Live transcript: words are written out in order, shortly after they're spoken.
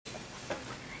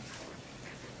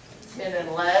tin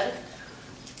and lead.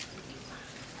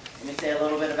 Let me say a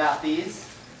little bit about these.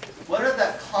 What are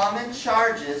the common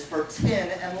charges for tin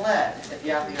and lead if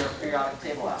you have your periodic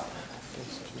table out?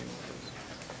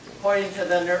 According to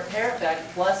the NERT-pair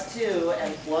effect, +2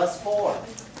 and +4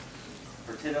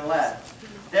 for tin and lead.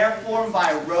 They're formed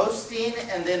by roasting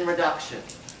and then reduction.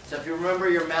 So if you remember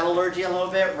your metallurgy a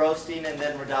little bit, roasting and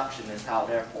then reduction is how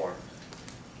they're formed.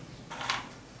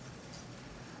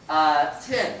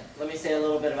 Tin. Let me say a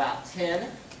little bit about tin.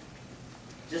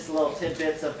 Just little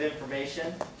tidbits of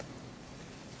information.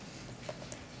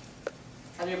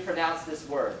 How do you pronounce this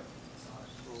word?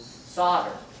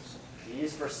 Solder.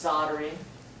 Used for soldering.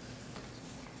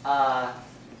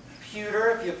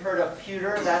 Pewter, if you've heard of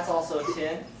pewter, that's also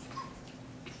tin.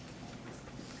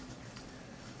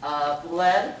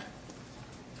 Lead.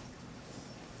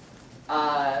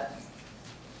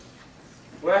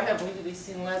 Where have we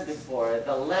seen lead before?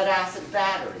 The lead acid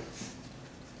batteries.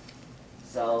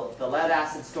 So the lead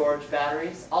acid storage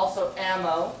batteries. Also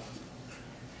ammo,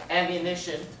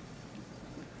 ammunition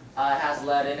has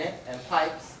lead in it, and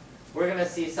pipes. We're going to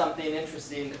see something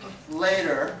interesting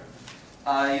later.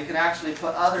 You can actually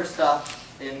put other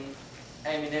stuff in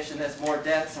ammunition that's more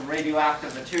dense, some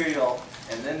radioactive material,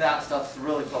 and then that stuff's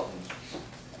really potent.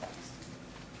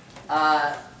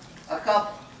 A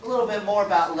little bit more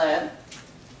about lead.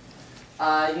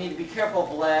 You need to be careful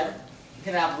of lead. You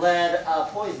can have lead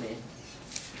poisoning.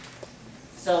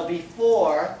 So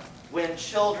before, when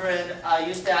children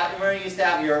used to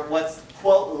have your what's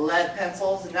quote lead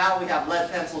pencils, and now we have lead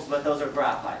pencils, but those are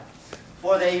graphite.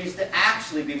 Before they used to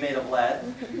actually be made of lead,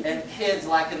 and kids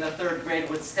like in the 3rd grade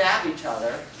would stab each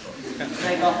other, and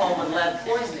they go home with lead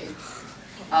poisoning,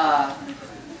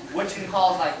 which can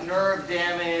cause like nerve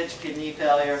damage, kidney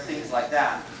failure, things like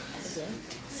that.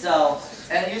 So,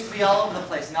 and it used to be all over the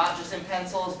place, not just in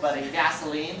pencils, but in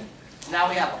gasoline. Now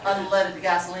we have unleaded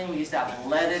gasoline. We used to have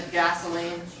leaded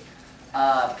gasoline.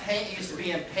 Paint used to be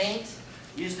in paint,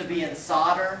 used to be in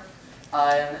solder.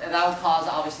 And that would cause,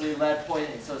 obviously, lead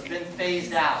poisoning. So it's been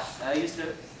phased out. A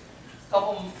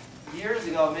couple years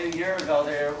ago, maybe a year ago,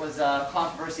 there was a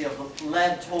controversy of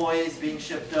lead toys being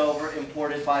shipped over,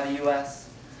 imported by the U.S.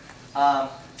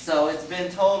 So it's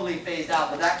been totally phased out,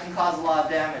 but that can cause a lot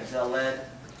of damage, lead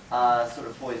sort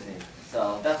of poisoning.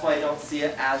 So that's why you don't see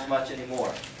it as much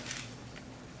anymore.